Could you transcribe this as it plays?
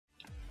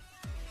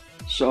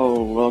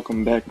So,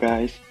 welcome back,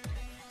 guys.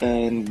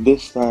 And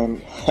this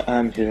time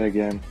I'm here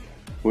again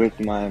with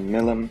my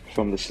Milim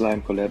from the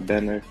Slime Collab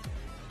banner.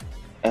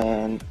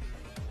 And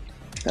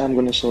I'm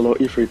gonna solo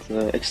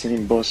IFRIT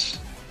Extreme Boss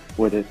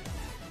with it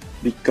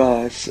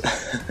because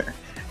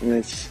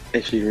it's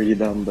actually really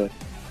dumb, but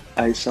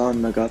I saw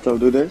Nagato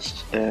do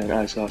this and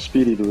I saw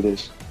Speedy do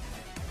this.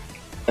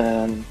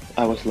 And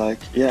I was like,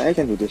 yeah, I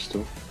can do this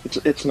too.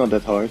 It's not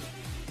that hard.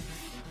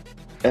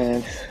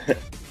 And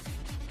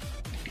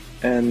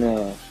and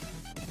uh,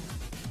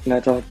 And I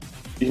thought,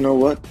 you know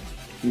what?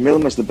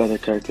 Milim is the better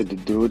character to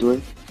do it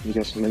with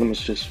because Milim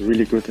is just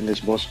really good in this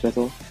boss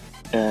battle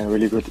and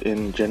really good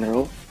in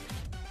general.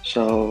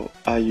 So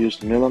I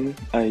used Milim.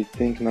 I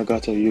think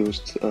Nagato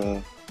used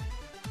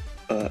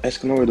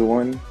Escanor the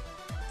one,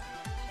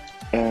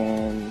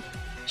 and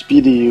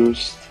Speedy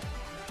used.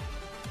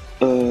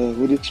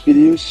 Who did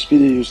Speedy use?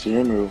 Speedy used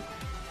Rimuru.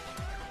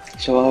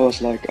 So I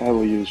was like, I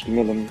will use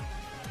Milim,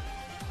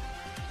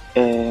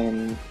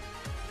 and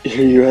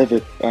here you have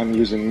it. I'm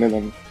using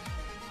Milim.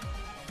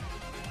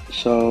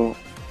 So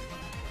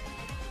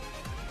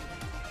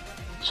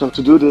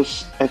to do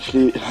this,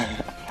 actually,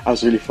 I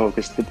was really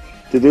focused. But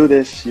to do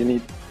this, you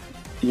need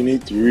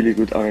really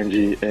good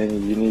RNG,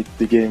 and you need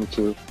the game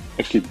to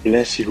actually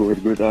bless you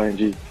with good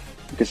RNG.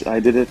 Because I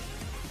did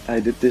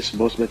this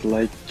boss battle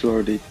like 2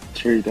 or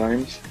 3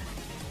 times,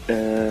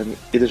 and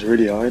it is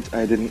really hard.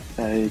 I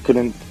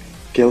couldn't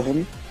kill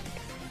him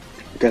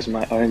because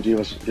my RNG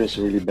was just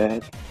really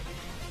bad.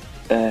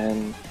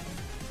 And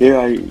here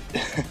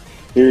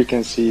here you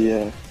can see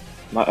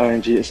my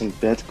RNG isn't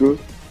that good,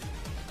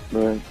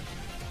 but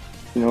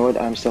you know what?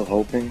 I'm still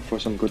hoping for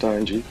some good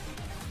RNG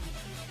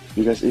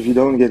because if you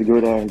don't get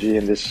good RNG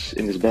in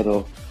this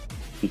battle,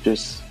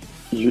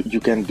 you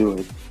can't do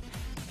it.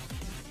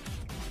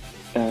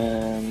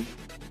 And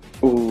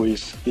oh,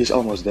 he's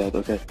almost dead.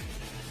 Okay.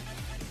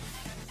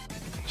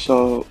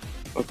 So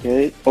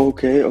okay.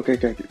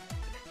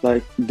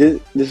 Like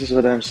this is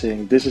what I'm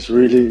saying. This is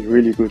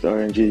really good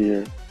RNG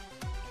here,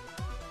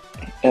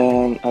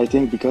 and I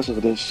think because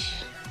of this,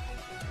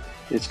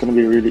 it's gonna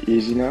be really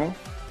easy now.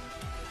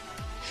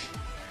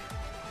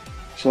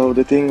 So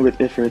the thing with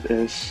Ifrit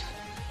is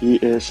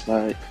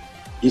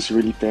he's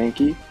really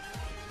tanky,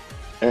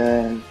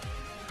 and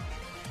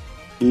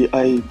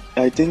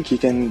I think he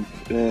can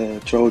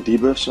throw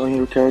debuffs on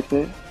your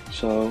character.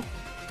 So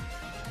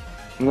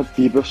not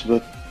debuffs,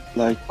 but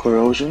like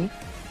corrosion.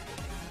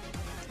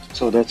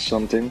 So that's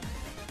something,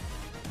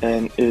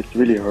 and it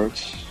really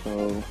hurts.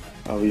 So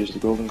I'll use the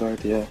golden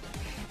guard, yeah.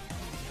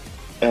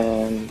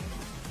 And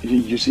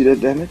you see that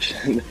damage?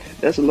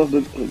 That's a lot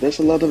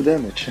of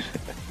damage.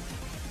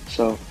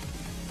 So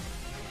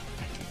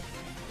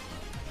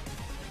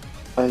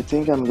I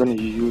think I'm gonna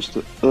use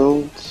the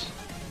ult.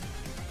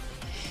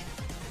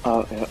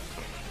 Oh yeah,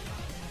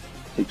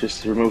 it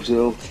just removes the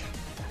ult.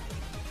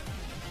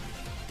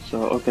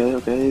 So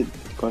okay,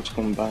 cards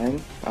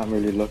combine. I'm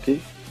really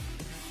lucky.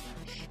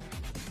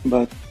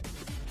 But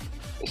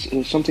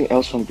something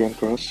else from Grand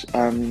Cross,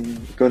 I'm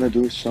gonna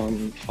do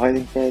some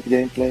fighting pad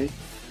gameplay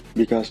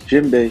because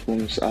Jinbei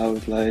comes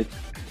out like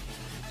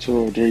 2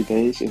 or 3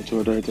 days in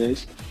 2 or 3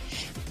 days,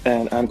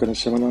 and I'm gonna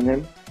summon on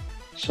him.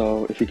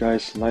 So if you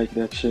guys like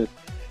that shit,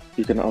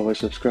 you can always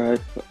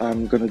subscribe.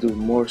 I'm gonna do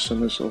more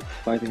summons of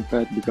fighting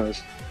pad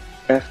because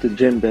after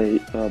Jinbei,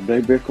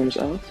 Blackbeard comes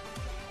out,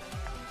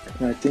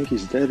 and I think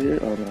he's dead here.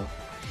 Oh no.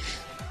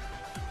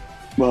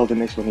 Well, the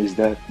next one he's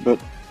dead, but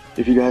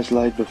if you guys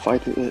like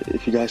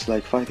if you guys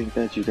like fighting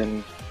pets, you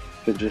can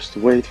just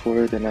wait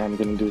for it, and I'm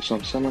gonna do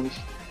some summons.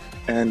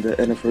 And the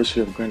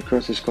anniversary of Grand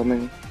Cross is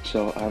coming,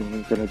 so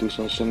I'm gonna do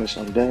some summons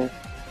on there.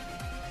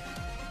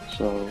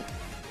 So,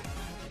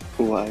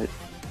 oh,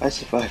 I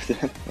survived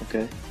that.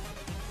 Okay.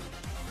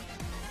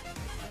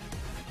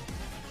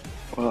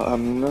 Well,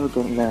 I'm not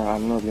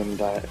gonna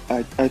die.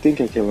 I think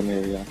I kill him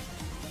here, yeah.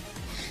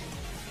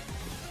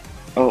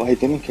 Oh, I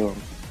didn't kill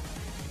him.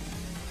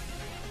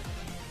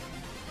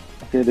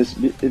 Okay,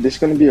 this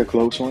gonna be a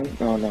close one.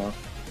 Oh no,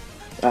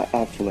 I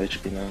have full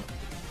HP now,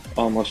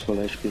 almost full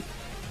HP.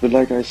 But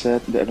like I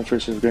said, the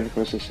anniversary of Grand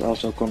Cross is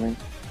also coming.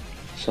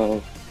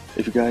 So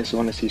if you guys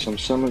want to see some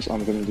summons,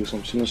 I'm gonna do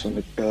some summons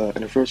on the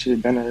anniversary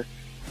banner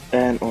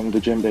and on the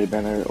Jinbei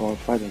banner on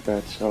Fighting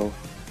Pad. So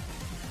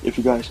if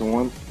you guys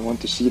want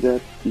to see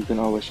that, you can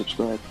always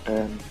subscribe.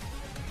 And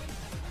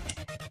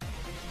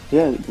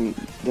yeah,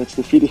 that's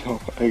the video,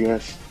 I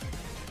guess.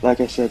 Like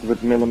I said,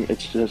 with Milim,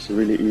 it's just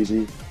really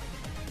easy.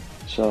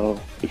 So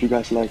if you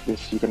guys like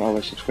this, you can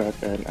always subscribe,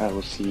 and I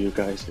will see you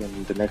guys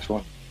in the next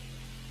one.